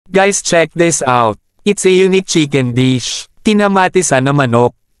Guys, check this out. It's a unique chicken dish. Kinamatisan na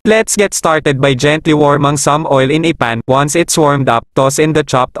manok. Let's get started by gently warming some oil in a pan. Once it's warmed up, toss in the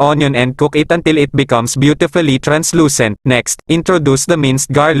chopped onion and cook it until it becomes beautifully translucent. Next, introduce the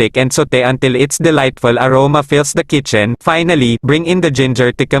minced garlic and saute until its delightful aroma fills the kitchen. Finally, bring in the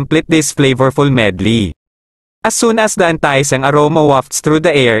ginger to complete this flavorful medley. As soon as the enticing aroma wafts through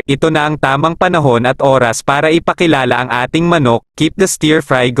the air, ito na ang tamang panahon at oras para ipakilala ang ating manok. Keep the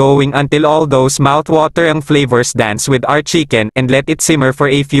stir-fry going until all those mouth-watering flavors dance with our chicken, and let it simmer for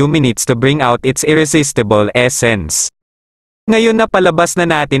a few minutes to bring out its irresistible essence. Ngayon na palabas na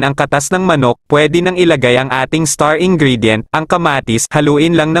natin ang katas ng manok, pwede nang ilagay ang ating star ingredient, ang kamatis.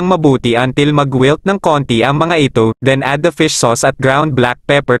 Haluin lang ng mabuti until mag-wilt ng konti ang mga ito, then add the fish sauce at ground black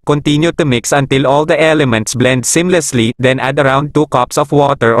pepper. Continue to mix until all the elements blend seamlessly, then add around 2 cups of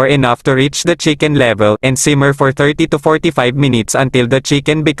water or enough to reach the chicken level, and simmer for 30 to 45 minutes until the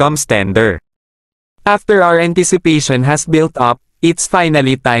chicken becomes tender. After our anticipation has built up, it's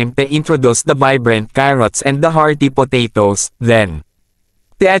finally time to introduce the vibrant carrots and the hearty potatoes. Then,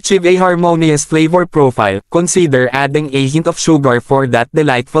 to achieve a harmonious flavor profile, consider adding a hint of sugar for that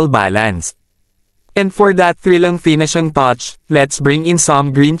delightful balance. And for that thrilling finishing touch, let's bring in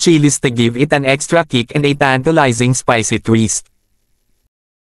some green chilies to give it an extra kick and a tantalizing spicy twist.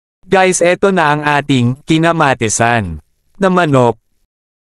 Guys, eto na ang ating kinamatisan na manok.